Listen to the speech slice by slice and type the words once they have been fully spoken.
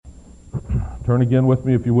Turn again with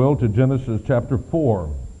me, if you will, to Genesis chapter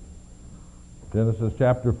 4. Genesis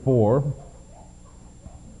chapter 4.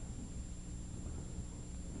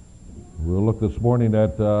 We'll look this morning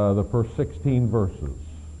at the first 16 verses.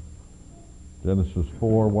 Genesis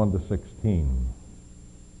 4, 1 to 16.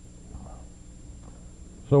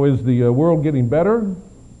 So is the world getting better,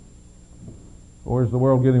 or is the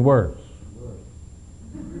world getting worse?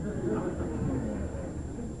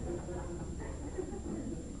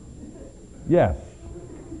 Yes.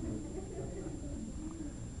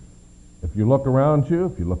 If you look around you,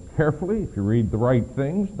 if you look carefully, if you read the right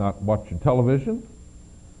things, not watch your television,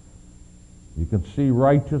 you can see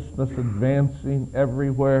righteousness advancing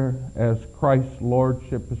everywhere as Christ's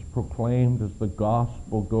lordship is proclaimed, as the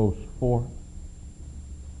gospel goes forth.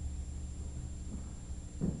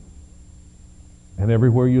 And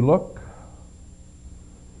everywhere you look,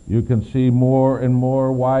 you can see more and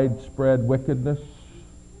more widespread wickedness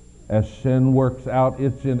as sin works out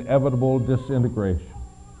its inevitable disintegration.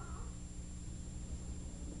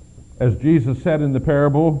 As Jesus said in the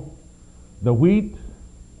parable, the wheat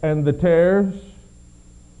and the tares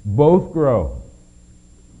both grow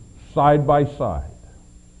side by side,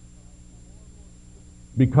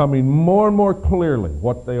 becoming more and more clearly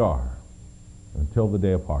what they are until the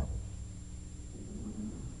day of harvest.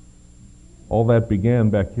 All that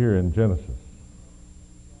began back here in Genesis.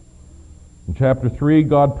 In chapter 3,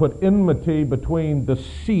 God put enmity between the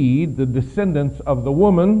seed, the descendants of the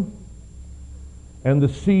woman, and the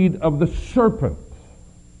seed of the serpent.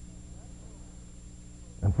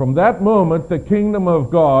 And from that moment, the kingdom of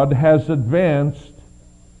God has advanced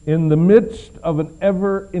in the midst of an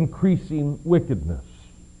ever-increasing wickedness.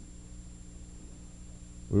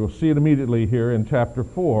 We will see it immediately here in chapter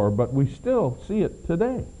 4, but we still see it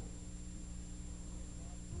today.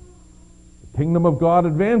 The kingdom of God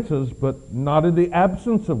advances, but not in the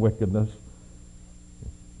absence of wickedness,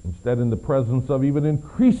 instead in the presence of even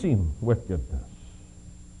increasing wickedness.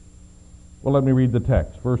 Well, let me read the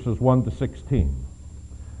text, verses 1 to 16.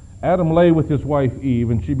 Adam lay with his wife Eve,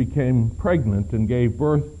 and she became pregnant and gave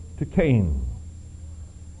birth to Cain.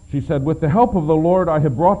 She said, "With the help of the Lord I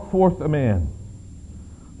have brought forth a man."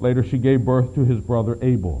 Later she gave birth to his brother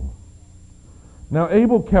Abel. Now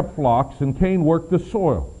Abel kept flocks, and Cain worked the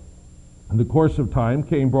soil. In the course of time,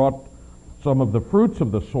 Cain brought some of the fruits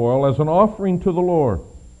of the soil as an offering to the Lord.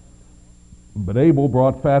 But Abel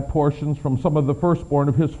brought fat portions from some of the firstborn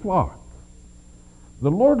of his flock. The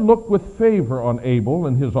Lord looked with favor on Abel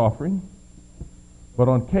and his offering, but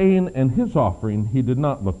on Cain and his offering he did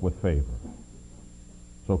not look with favor.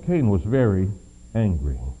 So Cain was very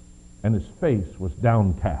angry, and his face was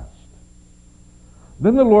downcast.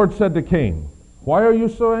 Then the Lord said to Cain, "Why are you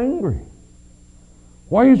so angry?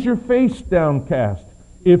 Why is your face downcast?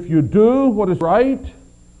 If you do what is right,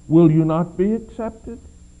 will you not be accepted?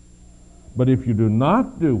 But if you do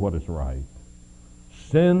not do what is right,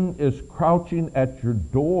 sin is crouching at your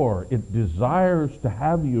door. It desires to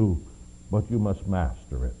have you, but you must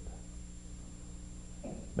master it."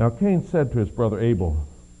 Now Cain said to his brother Abel,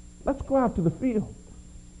 "Let's go out to the field."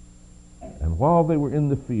 And while they were in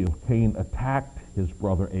the field, Cain attacked his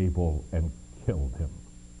brother Abel and killed him.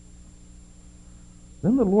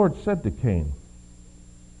 Then the Lord said to Cain,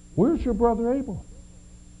 "Where's your brother Abel?"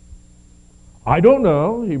 "I don't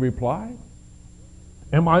know," he replied.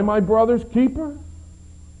 "Am I my brother's keeper?"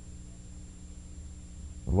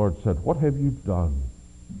 The Lord said, "What have you done?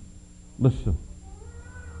 Listen,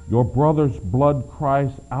 your brother's blood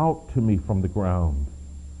cries out to me from the ground.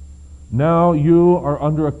 Now you are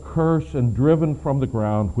under a curse and driven from the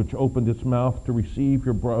ground, which opened its mouth to receive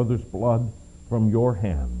your brother's blood from your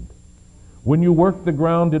hand. When you work the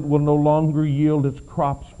ground, it will no longer yield its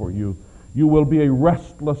crops for you. You will be a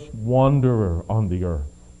restless wanderer on the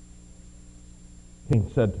earth." Cain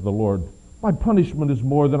said to the Lord, "My punishment is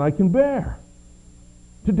more than I can bear.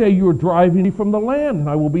 Today you are driving me from the land, and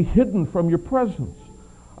I will be hidden from your presence.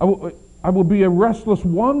 I will be a restless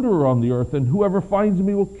wanderer on the earth, and whoever finds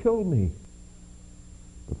me will kill me."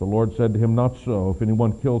 But the Lord said to him, "Not so. If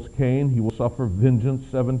anyone kills Cain, he will suffer vengeance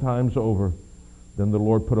 7 times over." Then the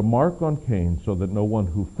Lord put a mark on Cain so that no one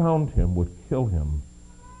who found him would kill him.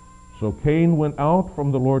 So Cain went out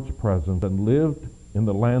from the Lord's presence and lived in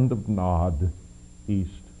the land of Nod,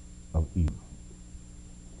 east of Eden.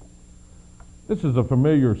 This is a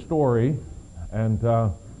familiar story, and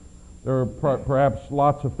there are perhaps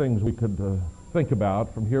lots of things we could think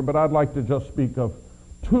about from here, but I'd like to just speak of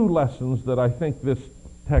 2 lessons that I think this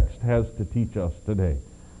text has to teach us today.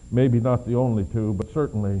 Maybe not the only 2, but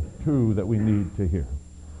certainly 2 that we need to hear.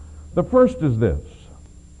 The first is this,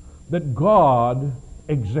 that God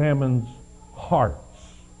examines hearts.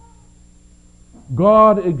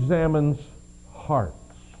 God examines hearts.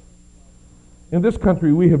 In this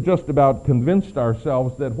country, we have just about convinced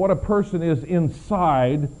ourselves that what a person is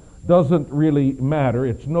inside doesn't really matter.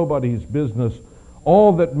 It's nobody's business.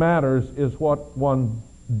 All that matters is what one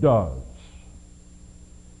does.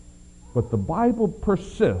 But the Bible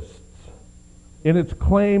persists in its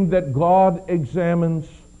claim that God examines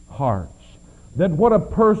hearts, that what a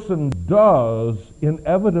person does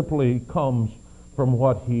inevitably comes from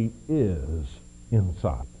what he is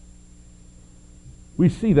inside. We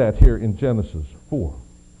see that here in Genesis 4.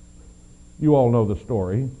 You all know the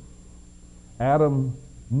story. Adam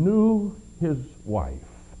knew his wife.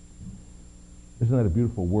 Isn't that a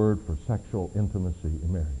beautiful word for sexual intimacy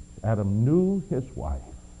in marriage? Adam knew his wife.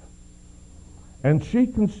 And she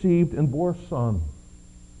conceived and bore a son.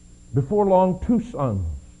 Before long, 2 sons,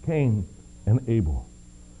 Cain and Abel.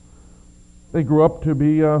 They grew up to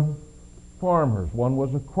be farmers. One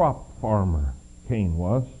was a crop farmer, Cain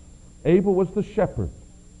was. Abel was the shepherd.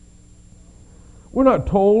 We're not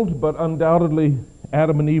told, but undoubtedly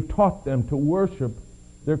Adam and Eve taught them to worship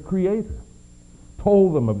their Creator,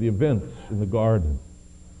 told them of the events in the garden.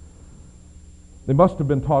 They must have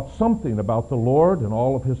been taught something about the Lord and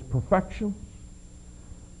all of His perfections.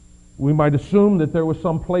 We might assume that there was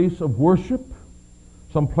some place of worship,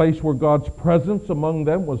 some place where God's presence among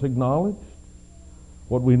them was acknowledged.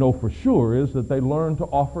 What we know for sure is that they learned to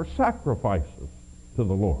offer sacrifices to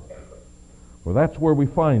the Lord. For that's where we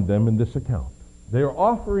find them in this account. They are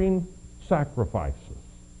offering sacrifices.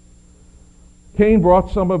 Cain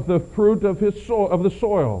brought some of the fruit of the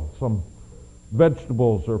soil, some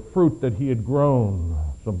vegetables or fruit that he had grown,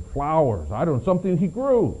 some flowers, something he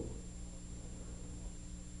grew.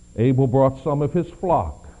 Abel brought some of his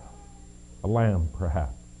flock, a lamb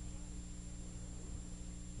perhaps.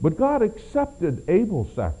 But God accepted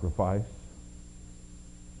Abel's sacrifice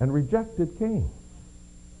and rejected Cain's.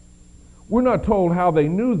 We're not told how they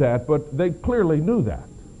knew that, but they clearly knew that.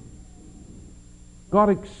 God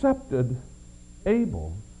accepted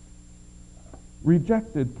Abel,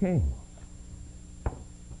 rejected Cain.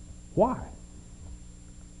 Why?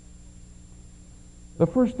 The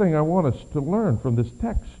first thing I want us to learn from this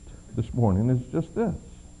text this morning is just this.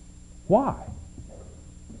 Why?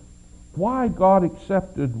 Why God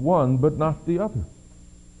accepted one but not the other?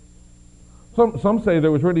 Some say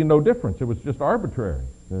there was really no difference. It was just arbitrary.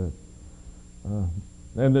 And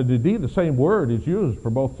indeed, the same word is used for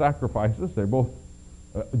both sacrifices. They're both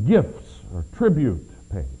gifts or tribute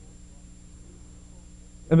paid.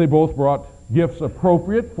 And they both brought gifts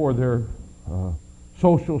appropriate for their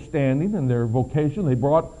social standing and their vocation. They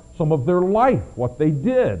brought some of their life, what they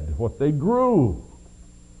did, what they grew,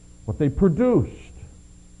 what they produced.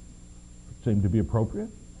 It seemed to be appropriate.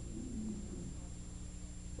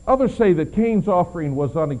 Others say that Cain's offering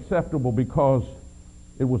was unacceptable because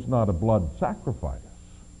it was not a blood sacrifice.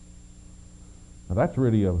 Now that's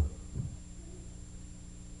really an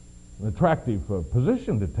attractive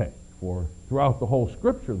position to take, for throughout the whole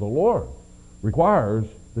Scripture, the Lord requires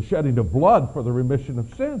the shedding of blood for the remission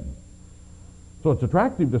of sin. So it's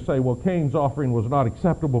attractive to say, well, Cain's offering was not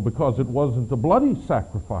acceptable because it wasn't a bloody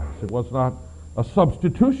sacrifice. It was not a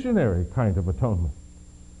substitutionary kind of atonement.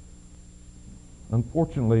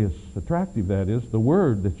 Unfortunately, as attractive that is, the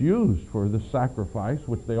word that's used for this sacrifice,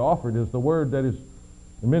 which they offered, is the word that is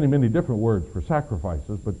many, many different words for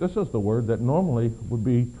sacrifices, but this is the word that normally would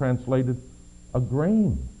be translated a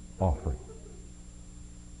grain offering.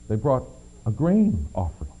 They brought a grain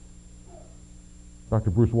offering. Dr.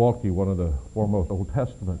 Bruce Waltke, one of the foremost Old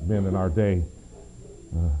Testament men in our day,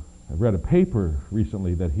 I read a paper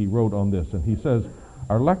recently that he wrote on this, and he says,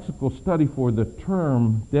 our lexical study for the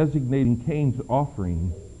term designating Cain's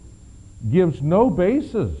offering gives no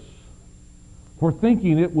basis for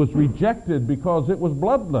thinking it was rejected because it was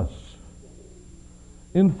bloodless.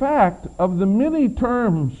 In fact, of the many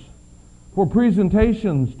terms for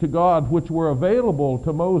presentations to God which were available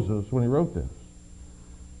to Moses when he wrote this,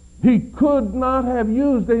 he could not have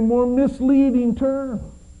used a more misleading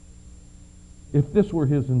term if this were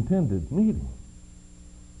his intended meaning,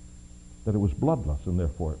 that it was bloodless and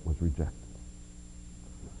therefore it was rejected.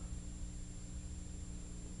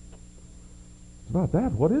 It's not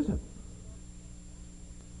that. What is it?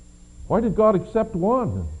 Why did God accept one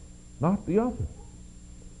and not the other?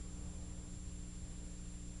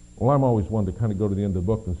 Well, I'm always one to kind of go to the end of the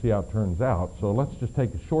book and see how it turns out, so let's just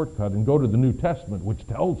take a shortcut and go to the New Testament, which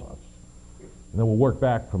tells us, and then we'll work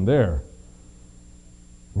back from there.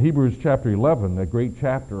 In Hebrews chapter 11, a great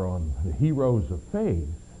chapter on the heroes of faith,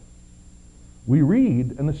 we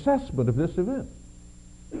read an assessment of this event.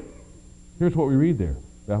 Here's what we read there,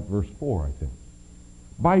 about verse 4, I think.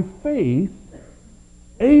 By faith,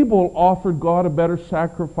 Abel offered God a better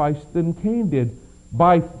sacrifice than Cain did.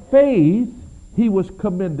 By faith, he was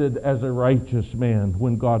commended as a righteous man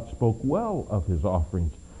when God spoke well of his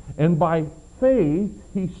offerings. And by faith,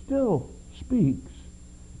 he still speaks,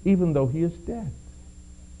 even though he is dead.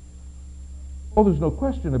 Oh, there's no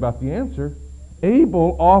question about the answer.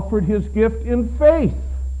 Abel offered his gift in faith.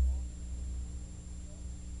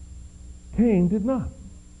 Cain did not.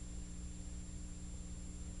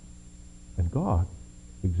 And God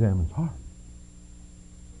examines heart.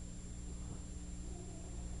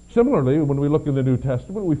 Similarly, when we look in the New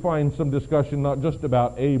Testament, we find some discussion not just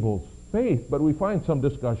about Abel's faith, but we find some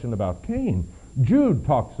discussion about Cain. Jude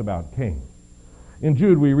talks about Cain. In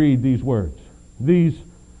Jude we read these words. These,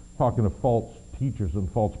 talking of false teachers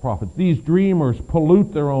and false prophets, these dreamers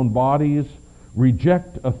pollute their own bodies,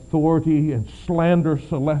 reject authority, and slander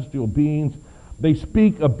celestial beings. They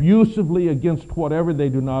speak abusively against whatever they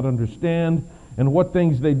do not understand, and what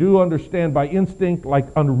things they do understand by instinct, like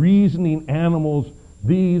unreasoning animals,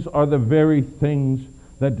 these are the very things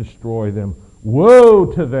that destroy them. Woe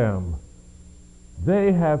to them!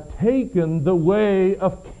 They have taken the way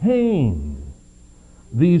of Cain.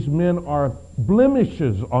 These men are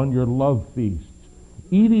blemishes on your love feasts,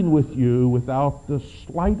 eating with you without the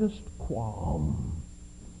slightest qualm.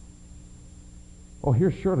 Oh,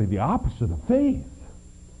 here's surely the opposite of faith.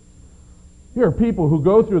 Here are people who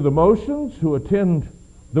go through the motions, who attend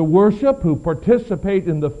the worship, who participate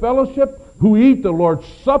in the fellowship, who eat the Lord's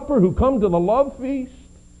Supper, who come to the love feast,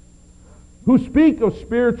 who speak of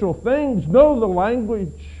spiritual things, know the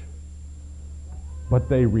language, but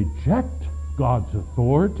they reject God's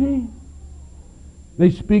authority.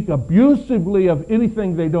 They speak abusively of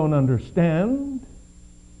anything they don't understand,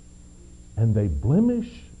 and they blemish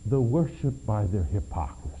the worship by their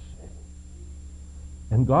hypocrisy.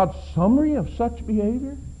 And God's summary of such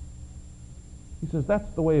behavior, he says,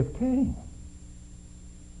 that's the way of Cain.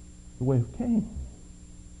 The way of Cain.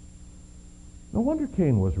 No wonder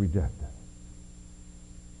Cain was rejected.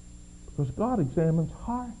 Because God examines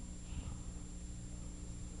hearts.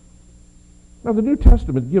 Now the New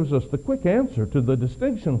Testament gives us the quick answer to the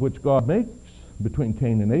distinction which God makes between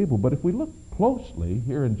Cain and Abel. But if we look closely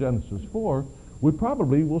here in Genesis 4, we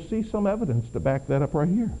probably will see some evidence to back that up right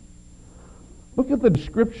here. Look at the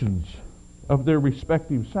descriptions of their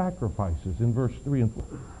respective sacrifices in verse 3 and 4.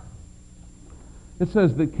 It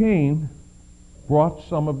says that Cain brought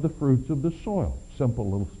some of the fruits of the soil. Simple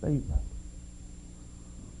little statement.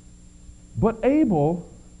 But Abel,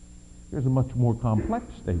 here's a much more complex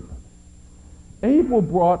statement. Abel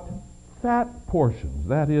brought fat portions,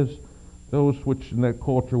 that is, those which in that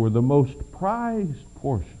culture were the most prized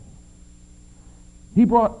portions. He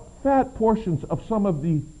brought fat portions of some of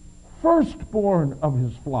the firstborn of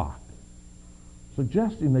his flock,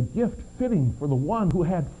 suggesting a gift fitting for the one who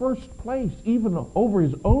had first place even over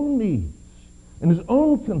his own needs and his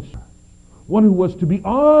own concerns, one who was to be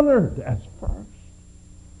honored as first.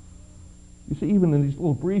 You see, even in these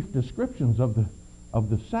little brief descriptions of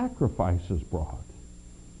the sacrifices brought,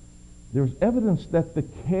 there's evidence that the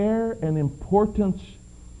care and importance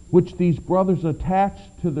which these brothers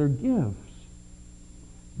attached to their gifts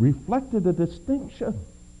reflected a distinction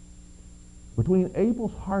between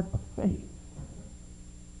Abel's heart of faith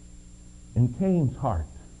and Cain's heart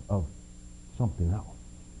of something else.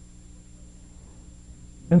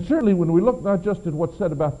 And certainly when we look not just at what's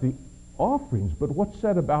said about the offerings, but what's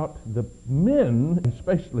said about the men,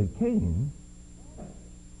 especially Cain,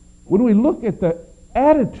 when we look at the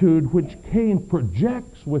attitude which Cain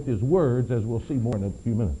projects with his words, as we'll see more in a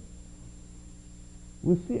few minutes,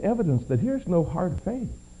 we'll see evidence that here's no heart of faith.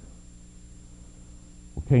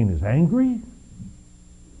 Well, Cain is angry,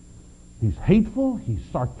 he's hateful, he's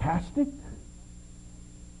sarcastic,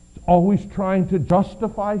 he's always trying to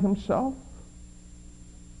justify himself.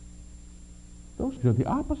 Those are the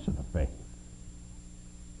opposite of faith.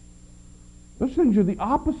 Those things are the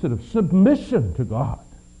opposite of submission to God.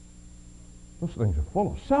 Those things are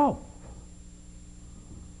full of self.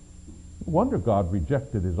 No wonder God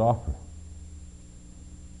rejected his offering.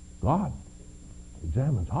 God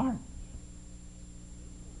examines hearts.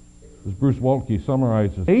 As Bruce Waltke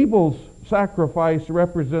summarizes, Abel's sacrifice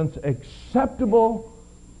represents acceptable,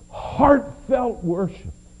 heartfelt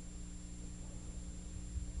worship.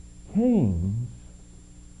 Cain's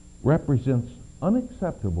represents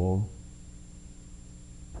unacceptable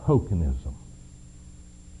tokenism.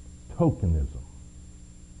 Tokenism.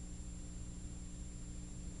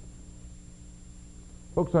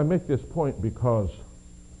 Folks, I make this point because,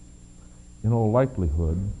 in all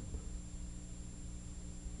likelihood,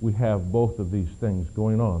 we have both of these things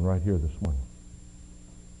going on right here this morning.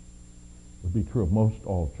 would be true of most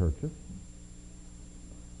all churches.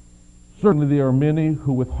 Certainly there are many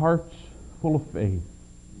who with hearts full of faith,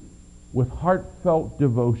 with heartfelt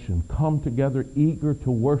devotion, come together eager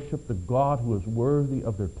to worship the God who is worthy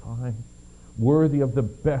of their time, worthy of the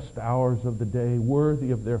best hours of the day,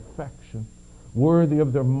 worthy of their affection, worthy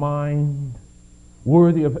of their mind,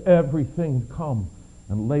 worthy of everything. Come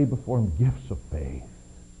and lay before Him gifts of faith.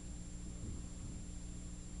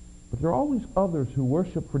 But there are always others who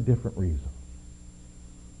worship for different reasons.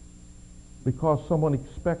 Because someone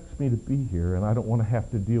expects me to be here and I don't want to have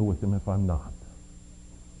to deal with them if I'm not.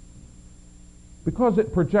 Because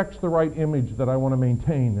it projects the right image that I want to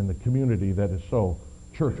maintain in the community that is so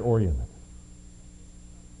church-oriented.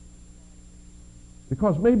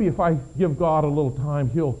 Because maybe if I give God a little time,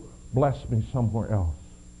 He'll bless me somewhere else.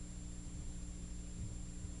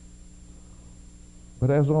 But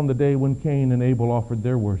as on the day when Cain and Abel offered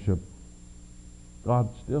their worship, God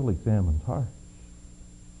still examines hearts.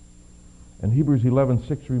 And Hebrews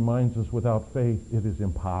 11:6 reminds us, without faith it is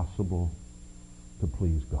impossible to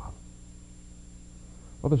please God.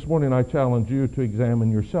 Well, this morning I challenge you to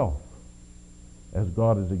examine yourself as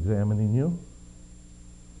God is examining you.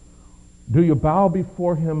 Do you bow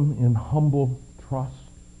before Him in humble trust?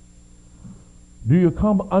 Do you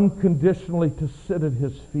come unconditionally to sit at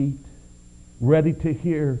His feet, ready to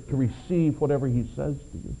hear, to receive whatever He says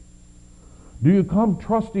to you? Do you come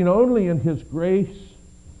trusting only in His grace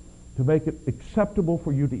to make it acceptable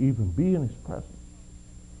for you to even be in His presence?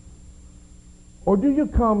 Or do you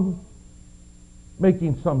come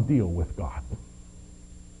making some deal with God?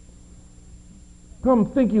 Come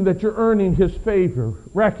thinking that you're earning His favor,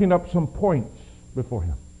 racking up some points before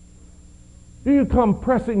Him? Do you come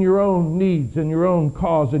pressing your own needs and your own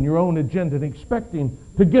cause and your own agenda and expecting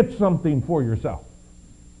to get something for yourself?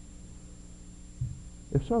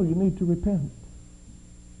 If so, you need to repent.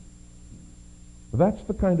 That's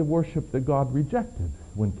the kind of worship that God rejected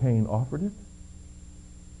when Cain offered it.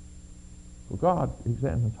 For God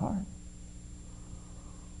examines heart.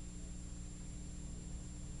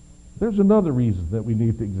 There's another reason that we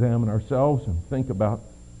need to examine ourselves and think about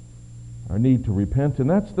our need to repent, and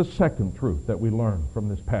that's the second truth that we learn from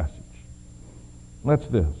this passage. That's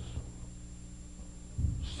this.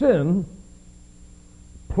 Sin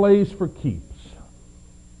plays for keeps.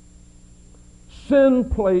 Sin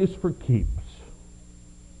plays for keeps.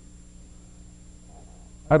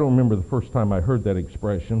 I don't remember the first time I heard that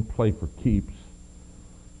expression, play for keeps.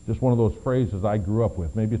 Just one of those phrases I grew up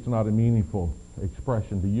with. Maybe it's not a meaningful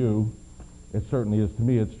expression to you. It certainly is to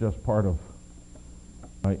me. It's just part of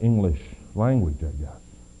my English language, I guess.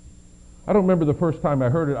 I don't remember the first time I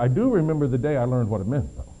heard it. I do remember the day I learned what it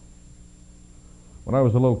meant, though. When I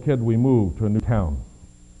was a little kid, we moved to a new town.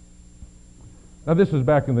 Now, this is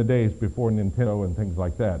back in the days before Nintendo and things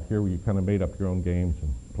like that. Here you kind of made up your own games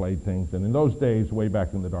and played things. And in those days, way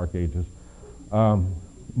back in the dark ages,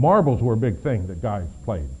 marbles were a big thing that guys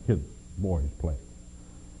played, kids, boys played.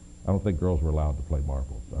 I don't think girls were allowed to play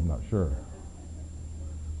marbles. I'm not sure.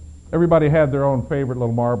 Everybody had their own favorite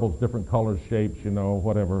little marbles, different colors, shapes, you know,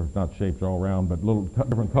 whatever. Not shapes all around, but little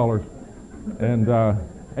different colors. And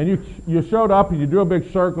you showed up and you drew a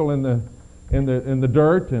big circle in the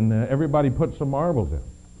dirt, and everybody put some marbles in.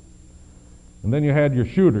 And then you had your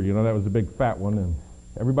shooter, you know, that was a big fat one, and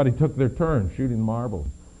everybody took their turn shooting marbles,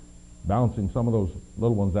 bouncing some of those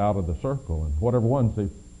little ones out of the circle, and whatever ones they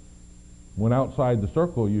went outside the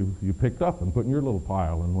circle, you picked up and put in your little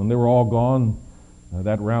pile. And when they were all gone,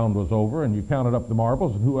 that round was over, and you counted up the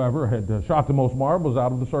marbles, and whoever had shot the most marbles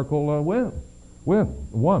out of the circle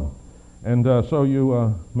won. And so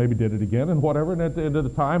you maybe did it again and whatever, and at the end of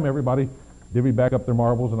the time, everybody divvied back up their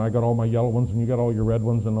marbles, and I got all my yellow ones, and you got all your red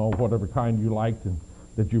ones, and all whatever kind you liked and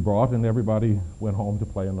that you brought, and everybody went home to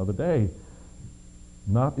play another day.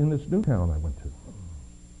 Not in this new town I went to.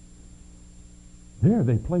 There,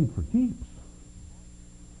 they played for keeps.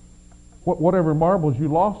 Whatever marbles you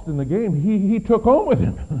lost in the game, he took home with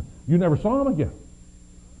him. You never saw him again.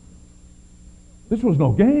 This was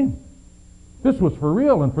no game. This was for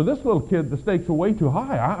real, and for this little kid, the stakes were way too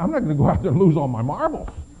high. I'm not going to go out there and lose all my marbles.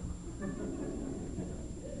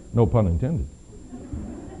 No pun intended.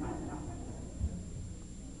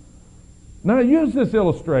 Now, I use this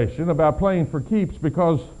illustration about playing for keeps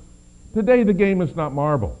because today the game is not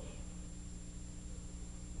marbles.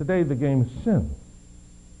 Today the game is sin.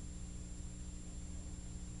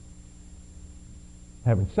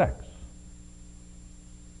 Having sex.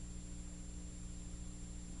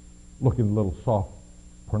 Looking at a little soft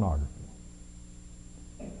pornography.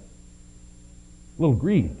 A little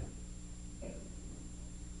greed.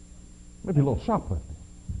 Maybe a little shoplifting.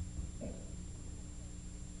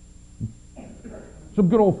 some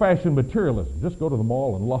good old-fashioned materialism. Just go to the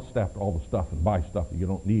mall and lust after all the stuff and buy stuff that you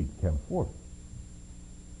don't need, can't afford it.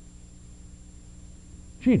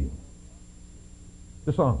 Cheating.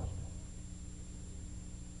 Dishonesty.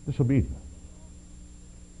 Disobedience.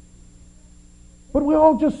 But we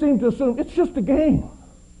all just seem to assume it's just a game.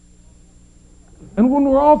 And when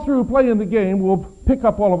we're all through playing the game, we'll pick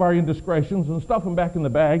up all of our indiscretions and stuff them back in the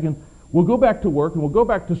bag, and we'll go back to work, and we'll go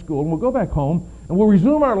back to school, and we'll go back home, and we'll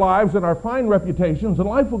resume our lives and our fine reputations, and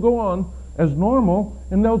life will go on as normal,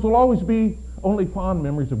 and those will always be only fond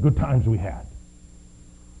memories of good times we had.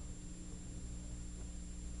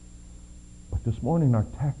 But this morning our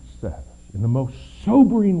text says, in the most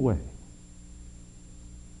sobering way,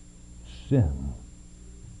 sin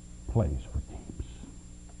plays for keeps.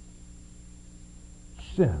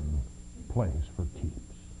 Sin plays for keeps.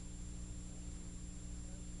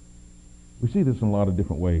 We see this in a lot of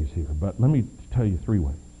different ways here, but let me tell you 3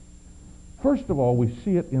 ways. First of all, we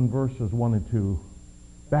see it in verses 1 and 2,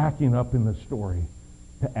 backing up in the story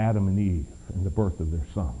to Adam and Eve and the birth of their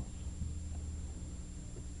sons.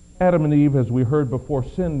 Adam and Eve, as we heard before,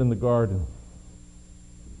 sinned in the garden.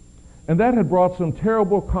 And that had brought some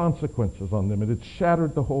terrible consequences on them. It had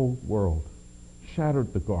shattered the whole world,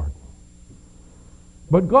 shattered the garden.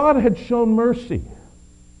 But God had shown mercy.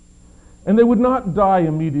 And they would not die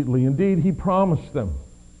immediately. Indeed, he promised them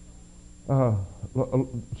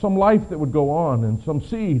some life that would go on, and some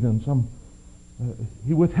seed, and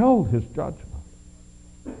he withheld his judgment.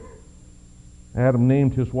 Adam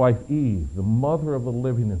named his wife Eve, the mother of the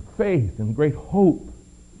living, in faith and great hope.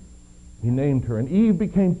 He named her. And Eve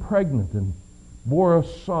became pregnant and bore a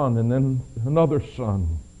son, and then another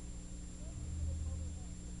son.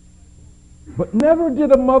 But never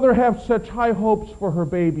did a mother have such high hopes for her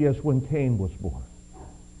baby as when Cain was born.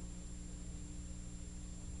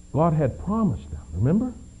 God had promised them,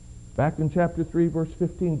 remember? Back in chapter 3, verse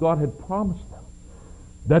 15, God had promised them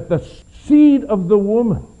that the seed of the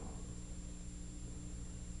woman,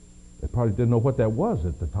 they probably didn't know what that was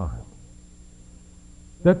at the time,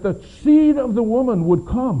 that the seed of the woman would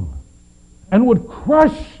come and would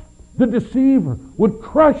crush the deceiver, would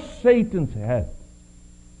crush Satan's head.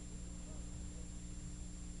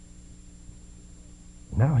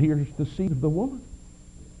 Now here's the seed of the woman.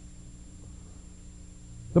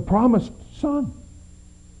 The promised son.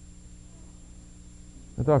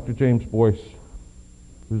 Now, Dr. James Boyce,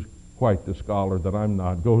 who's quite the scholar that I'm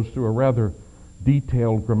not, goes through a rather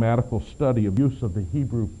detailed grammatical study of use of the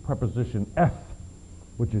Hebrew preposition eth,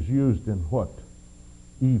 which is used in what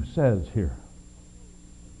Eve says here.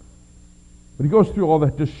 But he goes through all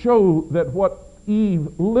that to show that what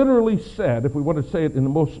Eve literally said, if we want to say it in the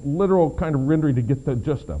most literal kind of rendering to get the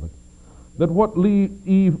gist of it, that what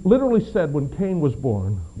Eve literally said when Cain was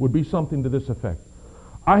born would be something to this effect.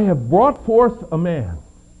 I have brought forth a man,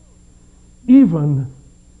 even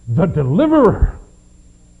the deliverer.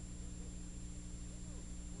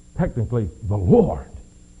 Technically, the Lord,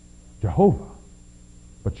 Jehovah.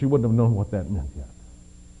 But she wouldn't have known what that meant yet.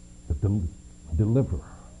 The deliverer.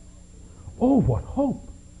 Oh, what hope.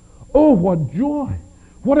 Oh, what joy.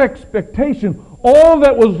 What expectation. All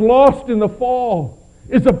that was lost in the fall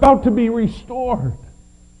is about to be restored.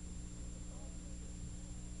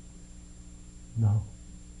 No,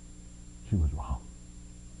 she was wrong.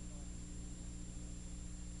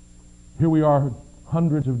 Here we are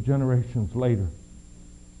hundreds of generations later.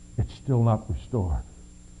 It's still not restored.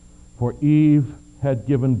 For Eve had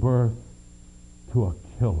given birth to a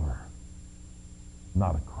killer,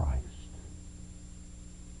 not a Christ.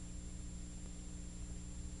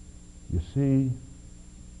 You see,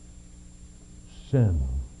 sin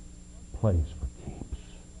plays for keeps.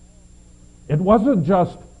 It wasn't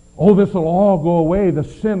just, oh, this will all go away, the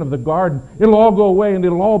sin of the garden. It'll all go away and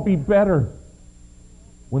it'll all be better.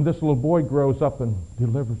 When this little boy grows up and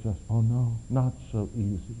delivers us, oh no, not so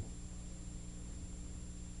easy.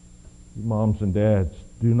 Moms and dads,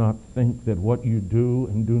 do not think that what you do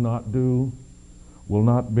and do not do will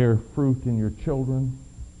not bear fruit in your children.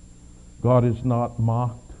 God is not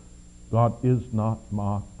mocked. God is not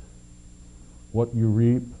mocked. What you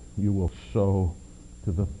reap, you will sow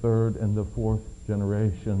to the third and the fourth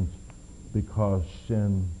generations, because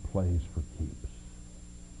sin plays for keeps.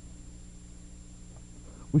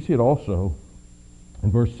 We see it also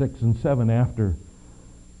in verse 6 and 7 after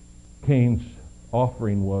Cain's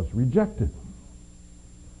offering was rejected.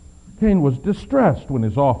 Cain was distressed when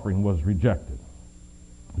his offering was rejected.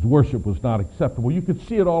 His worship was not acceptable. You could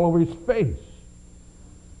see it all over his face.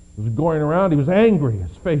 He was going around, he was angry,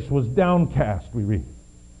 his face was downcast, we read.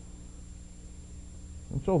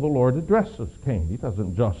 And so the Lord addresses Cain. He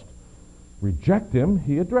doesn't just reject him,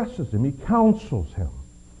 he addresses him. He counsels him.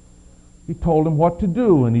 He told him what to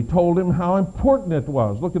do, and he told him how important it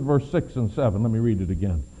was. Look at verse 6 and 7. Let me read it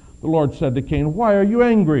again. The Lord said to Cain, "Why are you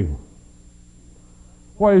angry?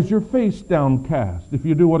 Why is your face downcast? If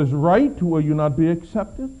you do what is right, will you not be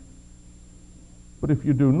accepted? But if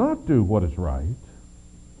you do not do what is right,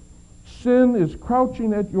 sin is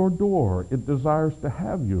crouching at your door. It desires to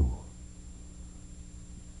have you,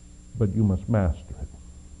 but you must master it."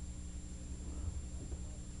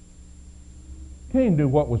 Cain knew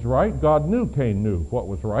what was right. God knew Cain knew what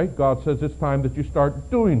was right. God says it's time that you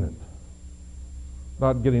start doing it.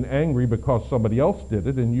 Not getting angry because somebody else did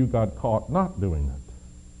it and you got caught not doing it.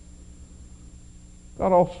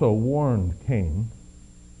 God also warned Cain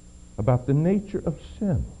about the nature of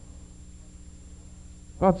sin.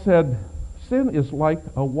 God said, "Sin is like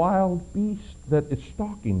a wild beast that is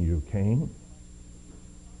stalking you, Cain.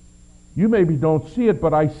 You maybe don't see it,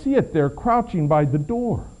 but I see it there crouching by the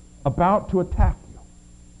door, about to attack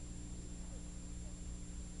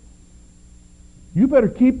you. You better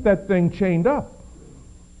keep that thing chained up."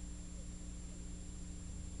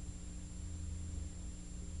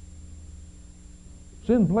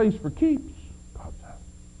 Sin plays for keeps, God says.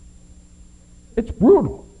 It's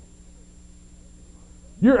brutal.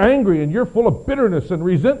 You're angry and you're full of bitterness and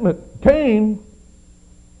resentment. Cain,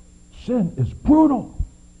 sin is brutal.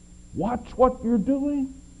 Watch what you're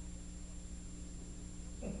doing.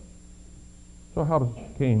 So how does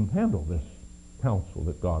Cain handle this counsel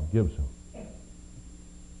that God gives him?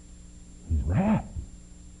 He's mad.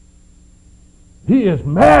 He is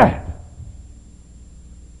mad.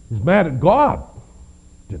 He's mad at God.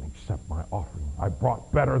 Didn't accept my offering. I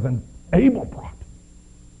brought better than Abel brought.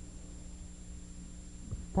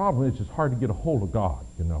 The problem is it's hard to get a hold of God,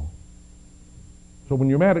 you know. So when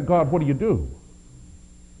you're mad at God, what do?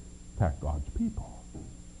 Attack God's people.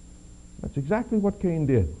 That's exactly what Cain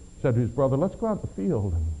did. He said to his brother, "Let's go out in the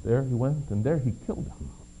field." And there he went, and there he killed him.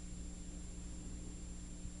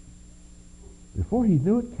 Before he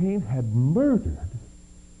knew it, Cain had murdered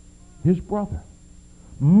his brother.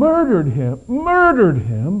 Murdered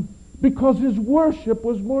him because his worship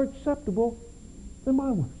was more acceptable than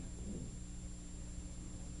my worship.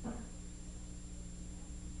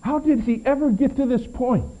 How did he ever get to this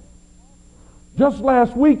point? Just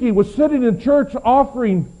last week he was sitting in church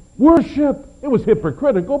offering worship. It was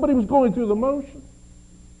hypocritical, but he was going through the motions.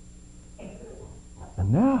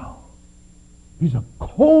 And now he's a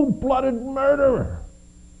cold-blooded murderer.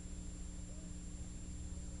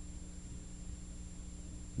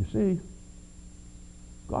 You see,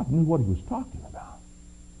 God knew what he was talking about.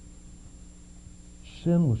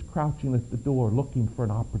 Sin was crouching at the door looking for an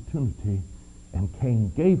opportunity, and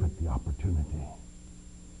Cain gave it the opportunity.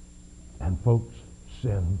 And folks,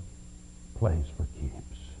 sin plays for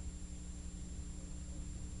keeps.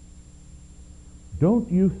 Don't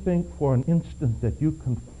you think for an instant that you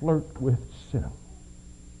can flirt with sin,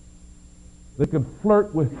 that can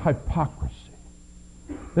flirt with hypocrisy,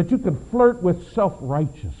 that you can flirt with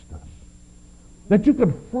self-righteousness, that you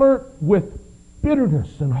can flirt with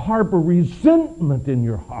bitterness and harbor resentment in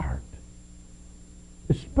your heart,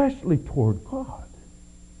 especially toward God.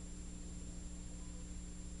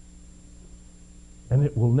 And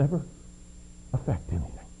it will never affect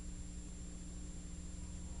anything.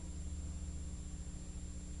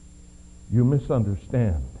 You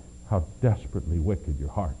misunderstand how desperately wicked your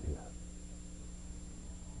heart is.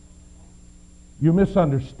 You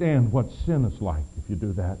misunderstand what sin is like if you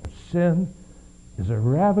do that. Sin is a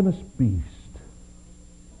ravenous beast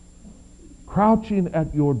crouching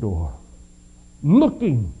at your door,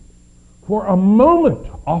 looking for a moment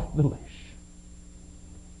off the leash.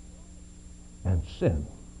 And sin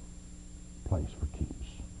plays for keeps.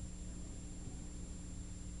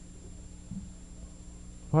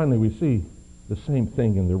 Finally, we see the same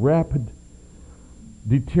thing in the rapid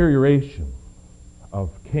deterioration of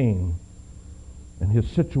Cain and his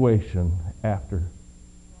situation after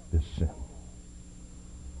this sin.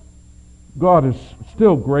 God is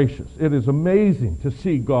still gracious. It is amazing to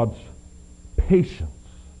see God's patience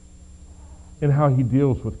in how he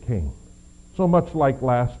deals with Cain. So much like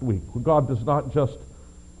last week, where God does not just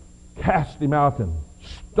cast him out and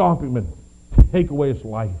stomp him and take away his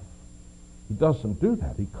life. He doesn't do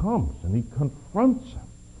that. He comes and he confronts him.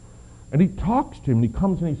 And he talks to him and he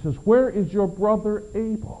comes and he says, "Where is your brother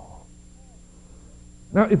Abel?"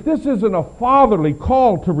 Now, if this isn't a fatherly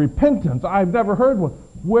call to repentance, I've never heard one.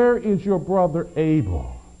 Where is your brother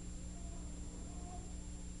Abel?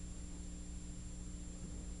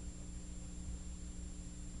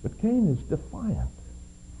 But Cain is defiant.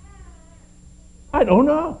 I don't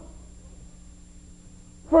know.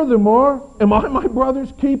 Furthermore, am I my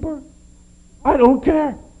brother's keeper? I don't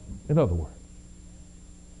care. In other words,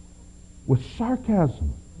 with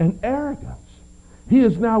sarcasm and arrogance, he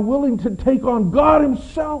is now willing to take on God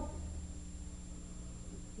himself.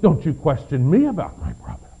 Don't you question me about my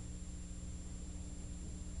brother.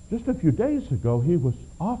 Just a few days ago, he was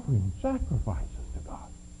offering sacrifices to God.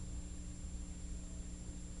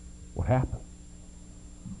 What happened?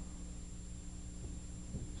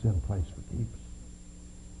 Sin plays for keeps.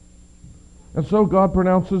 And so God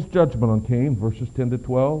pronounces judgment on Cain, verses 10 to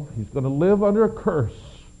 12. He's going to live under a curse.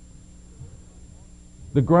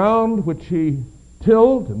 The ground which he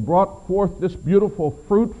tilled and brought forth this beautiful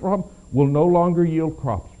fruit from will no longer yield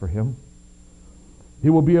crops for him. He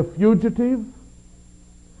will be a fugitive.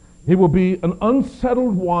 He will be an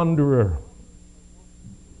unsettled wanderer.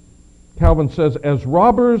 Calvin says, as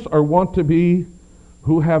robbers are wont to be,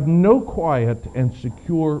 who have no quiet and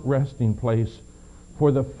secure resting place,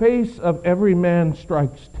 for the face of every man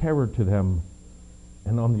strikes terror to them,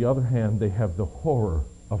 and on the other hand, they have the horror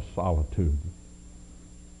of solitude.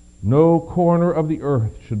 No corner of the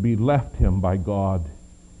earth should be left him by God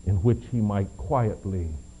in which he might quietly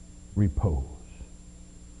repose.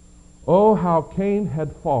 Oh, how Cain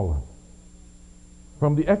had fallen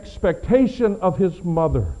from the expectation of his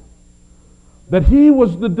mother that he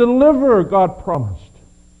was the deliverer God promised.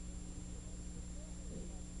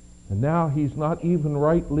 And now he's not even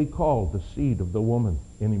rightly called the seed of the woman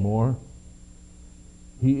anymore.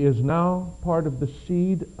 He is now part of the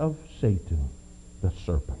seed of Satan, the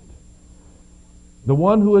serpent. The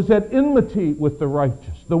one who is at enmity with the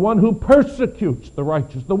righteous, the one who persecutes the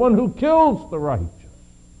righteous, the one who kills the righteous,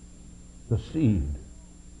 the seed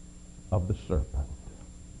of the serpent.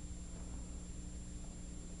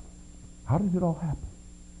 How did it all happen?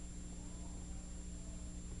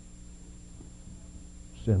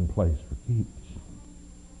 Sin plays for keeps.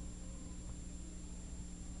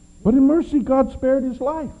 But in mercy, God spared his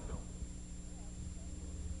life.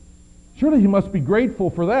 Surely he must be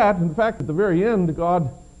grateful for that. In fact, at the very end,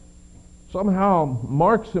 God somehow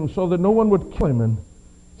marks him so that no one would kill him and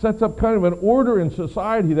sets up kind of an order in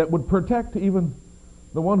society that would protect even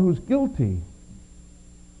the one who's guilty.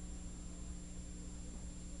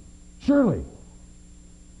 Surely,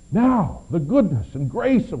 now, the goodness and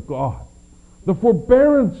grace of God, the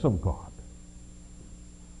forbearance of God,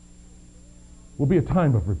 will be a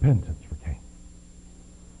time of repentance for Cain.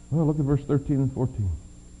 Well, look at verse 13 and 14.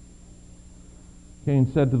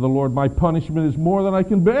 Cain said to the Lord, my punishment is more than I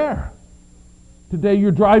can bear. Today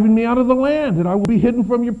you're driving me out of the land, and I will be hidden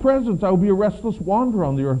from your presence. I will be a restless wanderer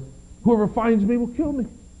on the earth. Whoever finds me will kill me.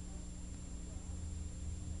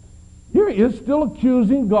 Here he is still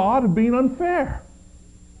accusing God of being unfair,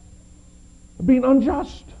 of being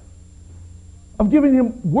unjust, of giving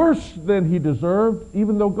him worse than he deserved,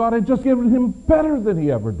 even though God had just given him better than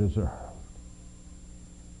he ever deserved.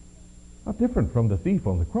 Not different from the thief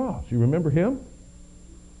on the cross. You remember him?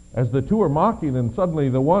 As the two are mocking, and suddenly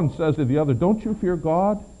the one says to the other, don't you fear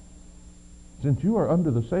God, since you are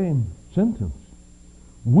under the same sentence?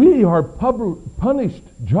 We are punished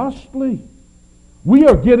justly. We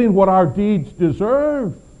are getting what our deeds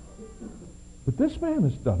deserve. But this man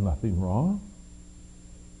has done nothing wrong.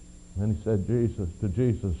 And then he said to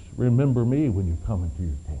Jesus, remember me when you come into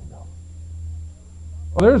your kingdom.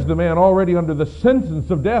 Well, there's the man already under the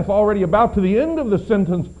sentence of death, already about to the end of the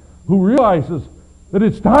sentence, who realizes that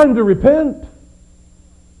it's time to repent.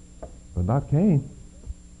 But not Cain.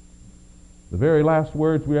 The very last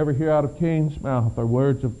words we ever hear out of Cain's mouth are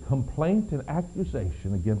words of complaint and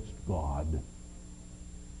accusation against God.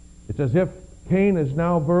 It's as if Cain is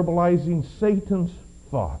now verbalizing Satan's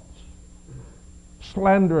thoughts,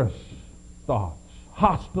 slanderous thoughts,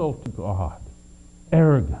 hostile to God,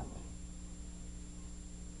 arrogant.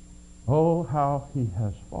 Oh, how he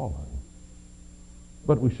has fallen.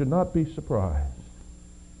 But we should not be surprised,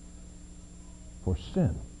 for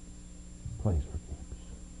sin plays for keeps.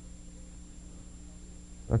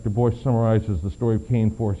 Dr. Boyce summarizes the story of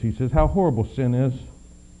Cain for us. He says, how horrible sin is.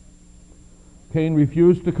 Cain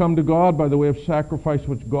refused to come to God by the way of sacrifice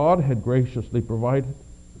which God had graciously provided.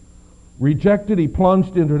 Rejected, he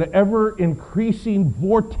plunged into an ever-increasing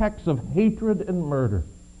vortex of hatred and murder.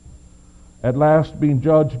 At last, being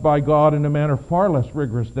judged by God in a manner far less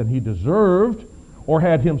rigorous than he deserved, or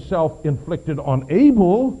had himself inflicted on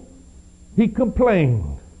Abel, he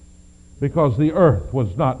complained because the earth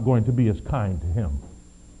was not going to be as kind to him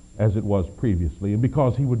as it was previously, and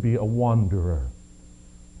because he would be a wanderer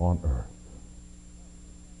on earth.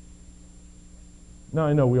 Now,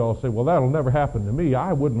 I know we all say, well, that'll never happen to me.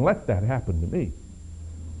 I wouldn't let that happen to me.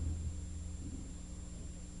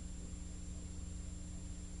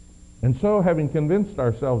 And so, having convinced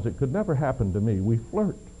ourselves it could never happen to me, we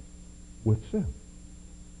flirt with sin.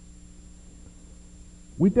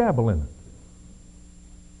 We dabble in it.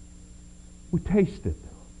 We taste it.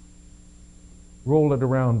 Roll it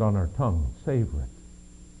around on our tongue, savor it.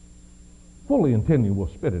 Fully intending we'll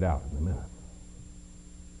spit it out in a minute.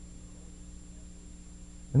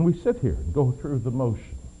 And we sit here and go through the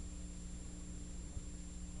motion,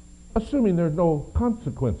 assuming there's no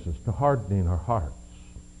consequences to hardening our hearts.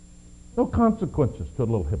 No consequences to a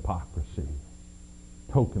little hypocrisy,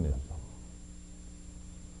 tokenism.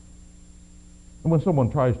 And when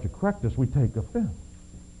someone tries to correct us, we take offense.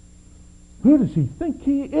 Who does he think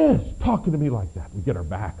he is talking to me like that? We get our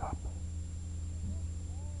back up.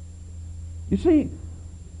 You see,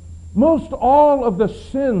 most all of the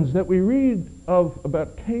sins that we read of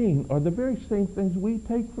about Cain are the very same things we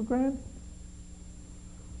take for granted.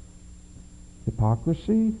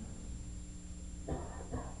 Hypocrisy, a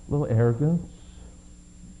little arrogance,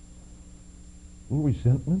 a little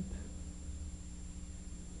resentment,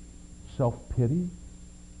 self-pity,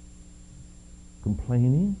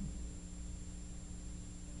 complaining.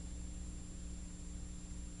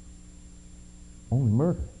 Only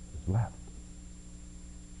murder is left.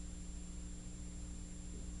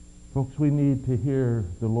 Folks, we need to hear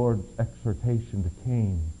the Lord's exhortation to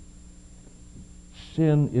Cain.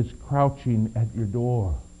 Sin is crouching at your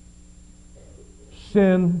door.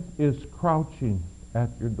 Sin is crouching at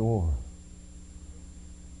your door.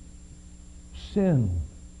 Sin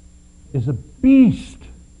is a beast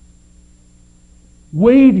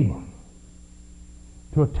waiting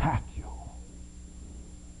to attack you.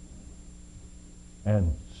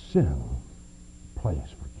 And sin plays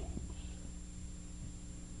for keeps.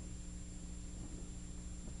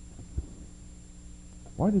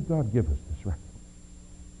 Why did God give us this record?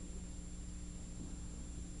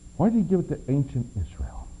 Why did he give it to ancient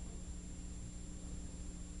Israel?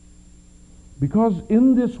 Because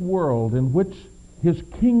in this world in which his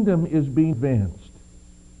kingdom is being advanced,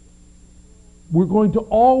 we're going to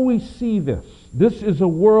always see this. This is a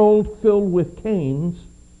world filled with Cains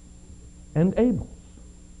and Abels,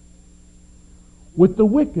 with the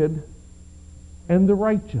wicked and the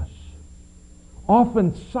righteous,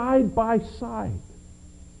 often side by side,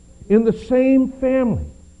 in the same family,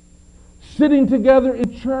 sitting together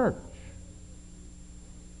in church.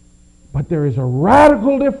 But there is a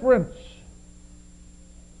radical difference.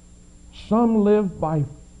 Some live by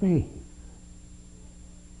faith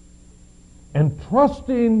and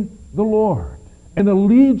trusting the Lord and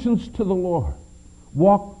allegiance to the Lord.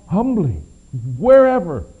 Walk humbly,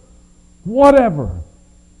 wherever, whatever,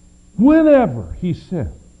 whenever he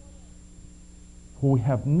sins. For we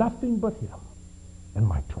have nothing but him, and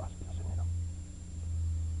my trust is in him.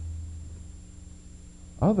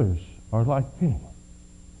 Others are like Cain.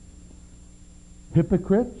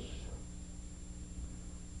 Hypocrites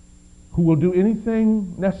who will do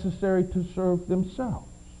anything necessary to serve themselves.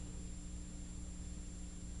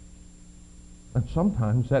 And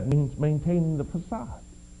sometimes that means maintaining the facade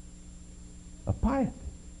of piety.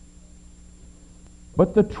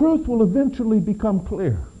 But the truth will eventually become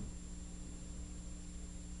clear.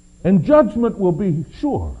 And judgment will be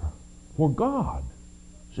sure, for God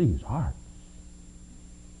sees hearts.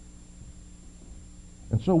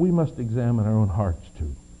 And so we must examine our own hearts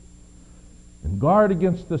too, and guard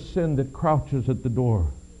against the sin that crouches at the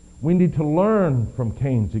door. We need to learn from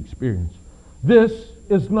Cain's experience. This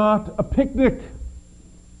is not a picnic.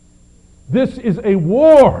 This is a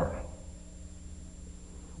war.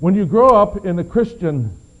 When you grow up in a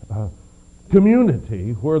Christian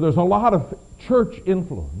community where there's a lot of church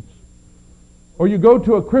influence, or you go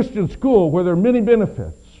to a Christian school where there are many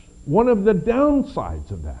benefits, one of the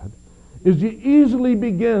downsides of that is you easily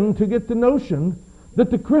begin to get the notion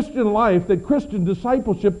that the Christian life, that Christian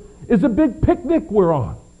discipleship is a big picnic we're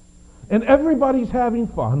on. And everybody's having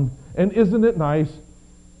fun, and isn't it nice?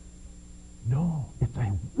 No, it's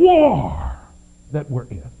a war that we're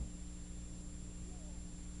in.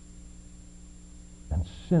 And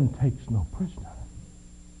sin takes no prisoner.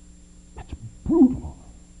 It's brutal.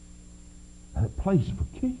 And it plays for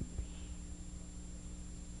keeps.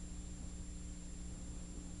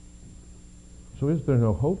 So is there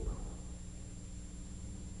no hope?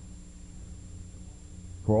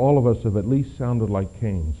 For all of us have at least sounded like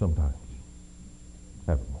Cain sometimes,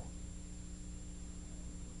 haven't we?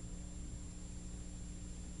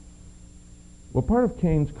 Well, part of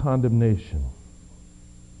Cain's condemnation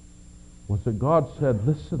was that God said,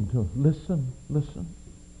 listen.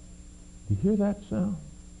 You hear that sound?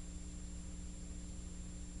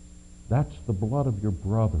 That's the blood of your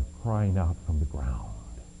brother crying out from the ground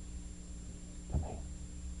to me.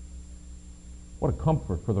 What a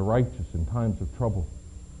comfort for the righteous in times of trouble.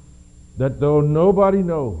 That though nobody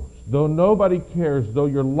knows, though nobody cares, though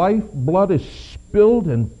your life blood is spilled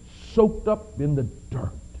and soaked up in the dirt,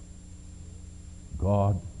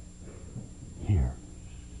 God hears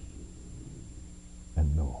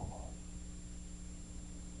and knows.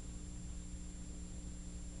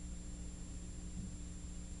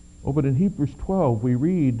 Oh, but in Hebrews 12 we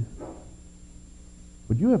read,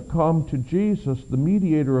 "But you have come to Jesus, the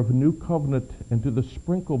mediator of a new covenant, and to the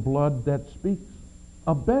sprinkled blood that speaks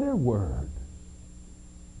a better word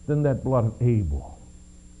than that blood of Abel."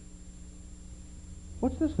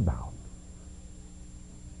 What's this about?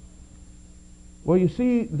 Well, you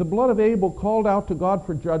see, the blood of Abel called out to God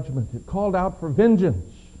for judgment. It called out for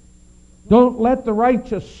vengeance. Don't let the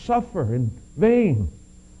righteous suffer in vain.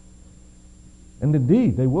 And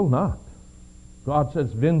indeed, they will not. God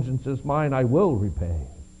says, "Vengeance is mine, I will repay."